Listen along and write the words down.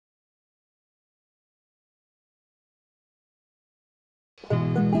Hello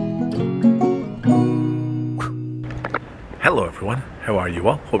everyone, how are you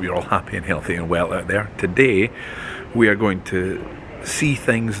all? Hope you're all happy and healthy and well out there. Today we are going to see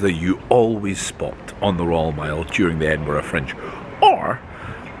things that you always spot on the Royal Mile during the Edinburgh Fringe, or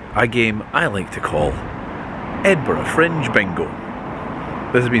a game I like to call Edinburgh Fringe Bingo.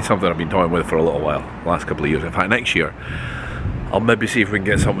 This has been something I've been toying with for a little while, the last couple of years. In fact, next year I'll maybe see if we can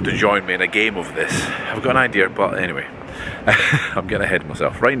get someone to join me in a game of this. I've got an idea, but anyway, I'm getting ahead of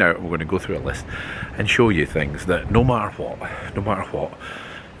myself. Right now, we're going to go through a list and show you things that no matter what,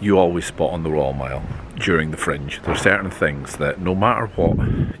 you always spot on the Royal Mile during the Fringe. There are certain things that no matter what,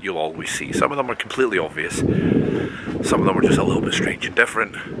 you'll always see. Some of them are completely obvious. Some of them are just a little bit strange and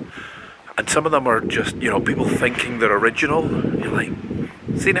different. And some of them are just, you know, people thinking they're original. You're like,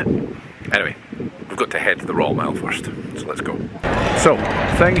 seen it? Anyway, we've got to head to the Royal Mile first. So let's go. So,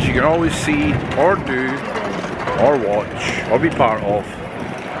 things you can always see or do or watch or be part of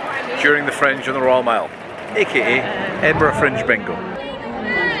during the Fringe on the Royal Mile, aka Edinburgh Fringe Bingo.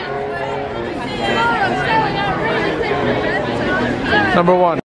 Number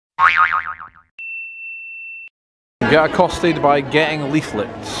one. Get accosted by getting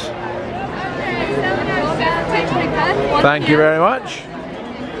leaflets. Thank you very much.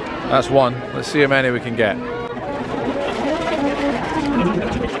 That's one. Let's see how many we can get.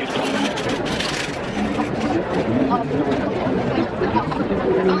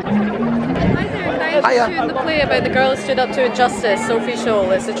 Hiya. The play about the girl who stood up to injustice, Sophie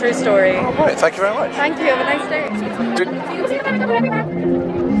Scholl. It's a true story. Oh, right, thank you very much. Thank you, have a nice day.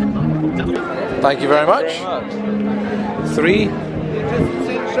 Thank you very much. 3.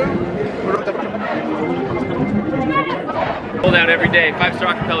 Hold out every day,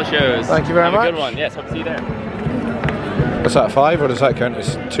 5-star acapella shows. Thank you very much. Have a good one. Yes, hope to see you there. What's that, 5 or does that count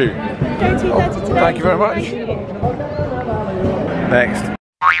as 2? 30 thank you very much. Next.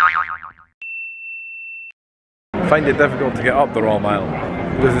 Find it difficult to get up the Royal Mile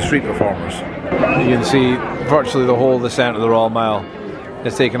because of the street performers. You can see virtually the whole descent of the Royal Mile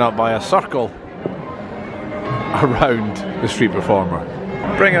is taken up by a circle around the street performer.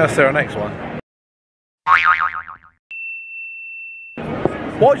 Bringing us to our next one.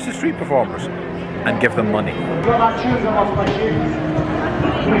 Watch the street performers and give them money.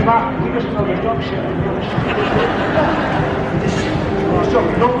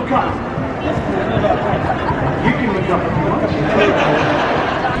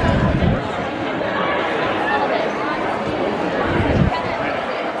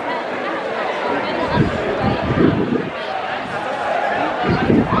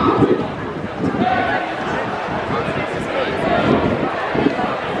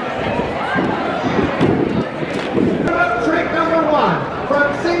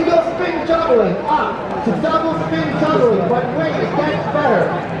 Up to double spin juggling, but wait, it gets better.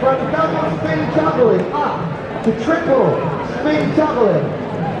 From double spin juggling up to triple spin juggling.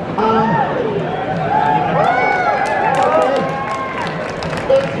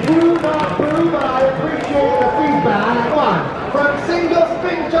 It's boo not boo, but I appreciate the feedback. Come on, from single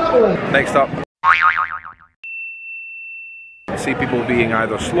spin juggling. Next up. I see people being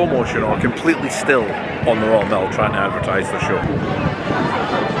either slow motion or completely still on the Royal Mile trying to advertise their show.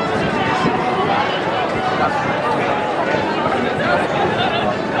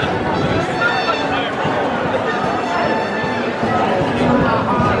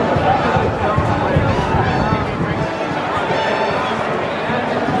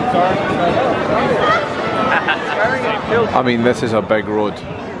 I mean, this is a big road.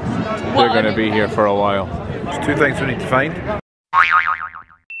 They're going to be here for a while. There's 2 things we need to find.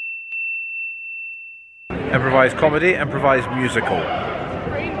 Improvised comedy, improvised musical.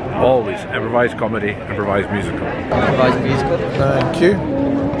 Always improvised comedy, improvised musical. Improvised musical. Thank you.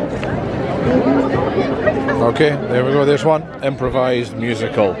 Okay, there we go. There's one. Improvised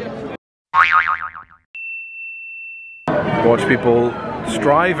musical. Watch people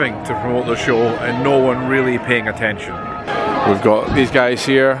striving to promote their show and no one really paying attention. We've got these guys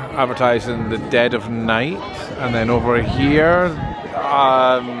here advertising the dead of night, and then over here,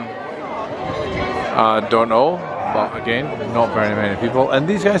 I don't know, but again, not very many people. And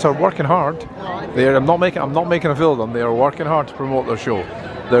these guys are working hard. I'm not making a fool of them. They are working hard to promote their show.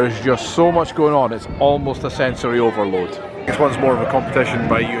 There's just so much going on. It's almost a sensory overload. This one's more of a competition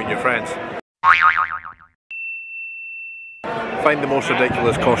by you and your friends. Find the most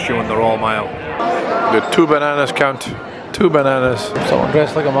ridiculous costume on the Royal Mile. The 2 bananas count. 2 bananas. Someone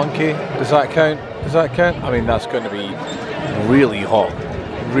dressed like a monkey. Does that count? Does that count? I mean, that's going to be really hot.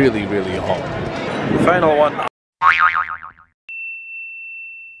 Really, really hot. The final one.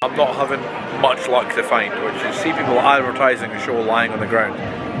 I'm not having much luck to find, which is see people advertising a show lying on the ground.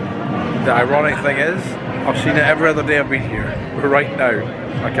 The ironic thing is, I've seen it every other day I've been here, but right now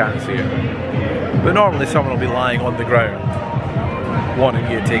I can't see it. But normally someone will be lying on the ground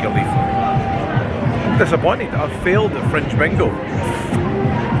wanting you to take a leaflet. I'm disappointed, I've failed at Fringe Bingo.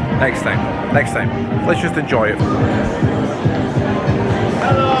 Next time, let's just enjoy it.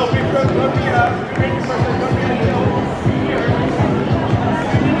 Hello, we've got shut up.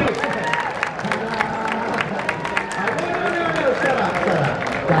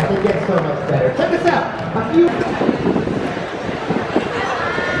 Guys, it gets so much better. Check this out. A few.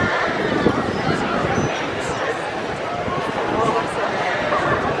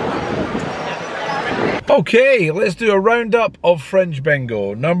 Okay, let's do a roundup of Fringe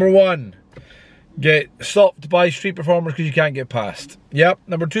Bingo. Number 1, get stopped by street performers because you can't get past. Yep.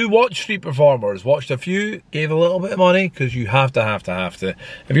 Number 2, watch street performers. Watched a few, gave a little bit of money because you have to. If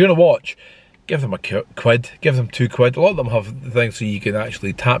you're going to watch, give them a quid, give them 2 quid. A lot of them have things so you can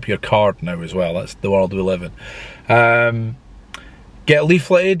actually tap your card now as well. That's the world we live in. Get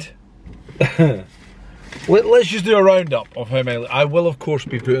leafleted. Let's just do a roundup of how many. I will of course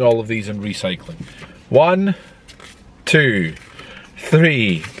be putting all of these in recycling. 1, 2,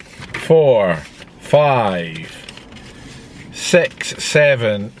 3, 4, 5, 6,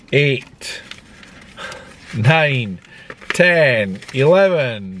 7, 8, 9, 10,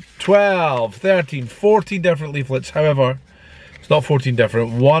 11, 12, 13, 14 different leaflets. However, it's not 14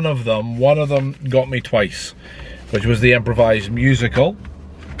 different. One of them got me twice, which was the improvised musical.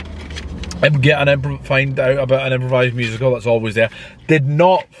 Find out about an improvised musical, that's always there. Did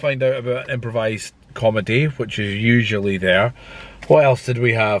not find out about improvised comedy, which is usually there. What else did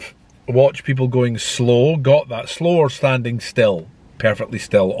we have? Watch people going slow, got that. Slow or standing still, perfectly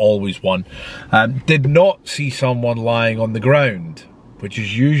still, always one. Did not see someone lying on the ground, which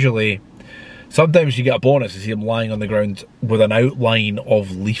is usually, sometimes you get a bonus to see them lying on the ground with an outline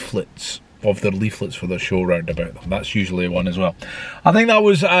of leaflets, of their leaflets for the show round about them. That's usually one as well. I think that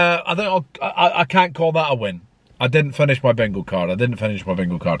was, I can't call that a win. I didn't finish my bingo card.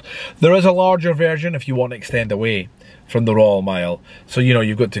 There is a larger version if you want to extend away from the Royal Mile. So, you know,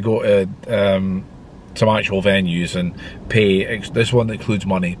 you've got to go to some actual venues and pay, this one includes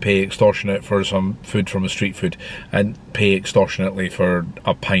money, pay extortionate for some food from a street food and pay extortionately for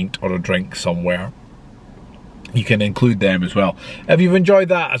a pint or a drink somewhere. You can include them as well. If you've enjoyed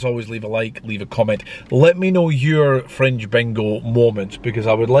that, as always, leave a like, leave a comment. Let me know your Fringe Bingo moments, because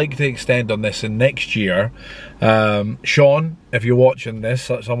I would like to extend on this in next year. Sean, if you're watching this,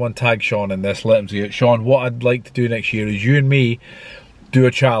 someone tag Sean in this, let him see it. Sean, what I'd like to do next year is you and me do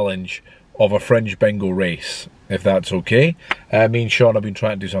a challenge of a Fringe Bingo race, if that's okay. Me and Sean have been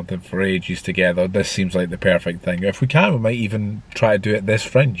trying to do something for ages together. This seems like the perfect thing. If we can, we might even try to do it this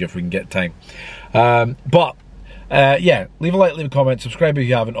Fringe if we can get time. Yeah, leave a like, leave a comment, subscribe if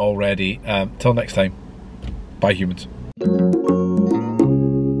you haven't already. Till next time, bye humans.